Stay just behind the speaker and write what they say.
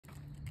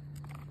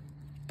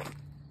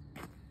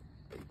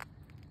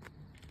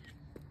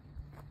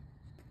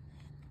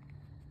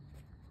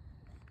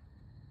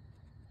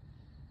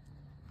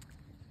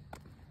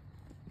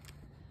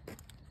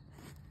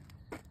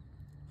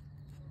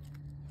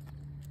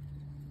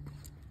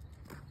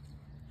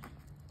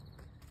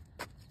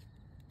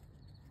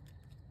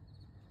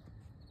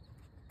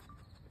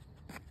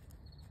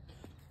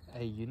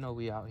Hey, you know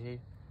we out here.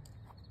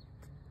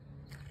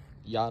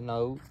 Y'all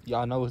know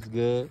it's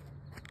good.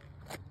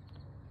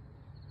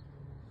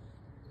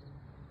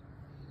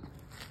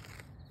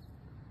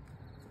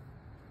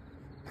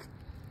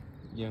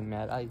 Young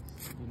Mad Ice,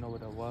 you know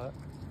what it was.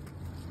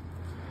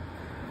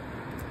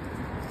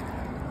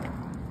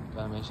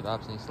 Gotta make sure the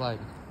ops ain't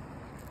sliding.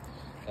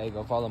 Hey,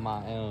 go follow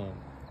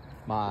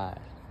my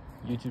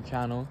YouTube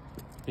channel,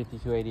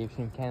 5280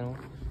 Extreme Channel.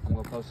 I'm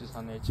gonna post this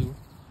on there too.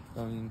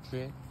 Don't even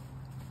trip.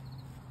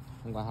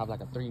 I'm gonna have like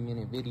a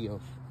 3-minute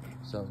video,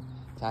 so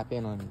tap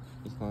in on it.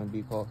 It's gonna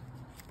be called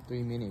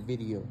 3-minute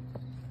video.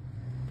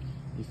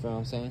 You feel what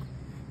I'm saying?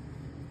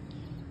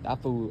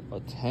 That food a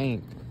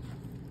tank.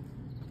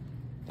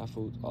 That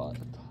food's all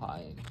the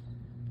time.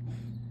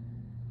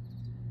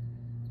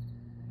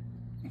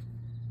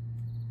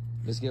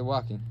 Let's get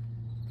walking.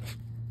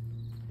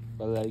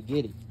 But let's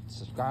get it.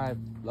 Subscribe.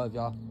 Love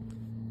y'all.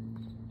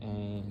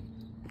 And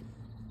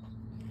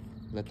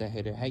let that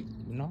hater hate,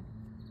 you know?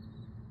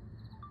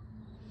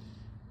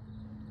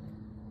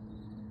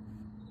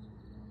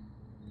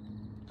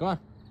 Come on.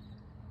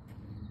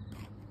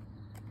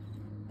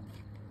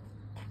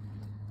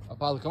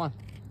 Apollo, come on.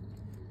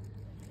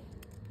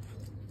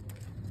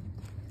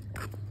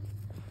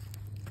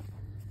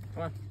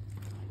 Come on.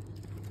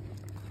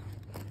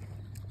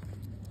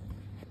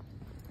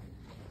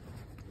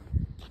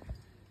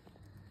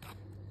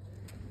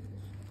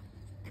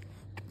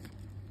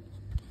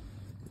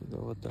 Go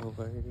with the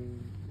way.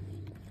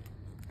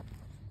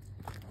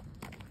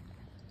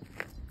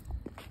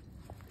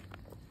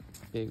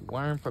 Big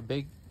worm for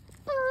big.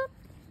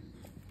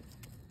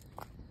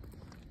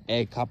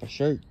 Hey, cop a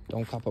shirt.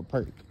 Don't cop a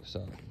perk.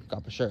 So,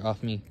 cop a shirt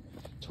off me.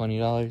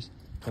 $20,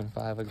 $25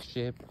 I can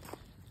ship.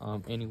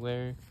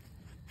 Anywhere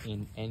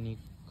in any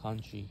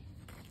country.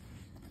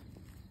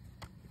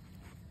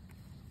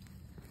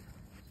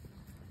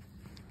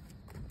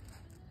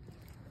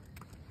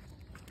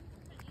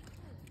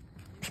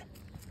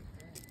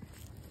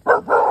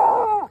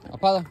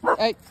 Apollo,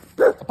 hey,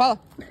 Apollo,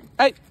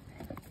 hey,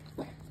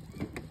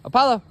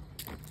 Apollo,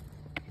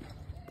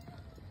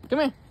 come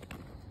here,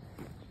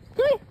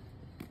 come here.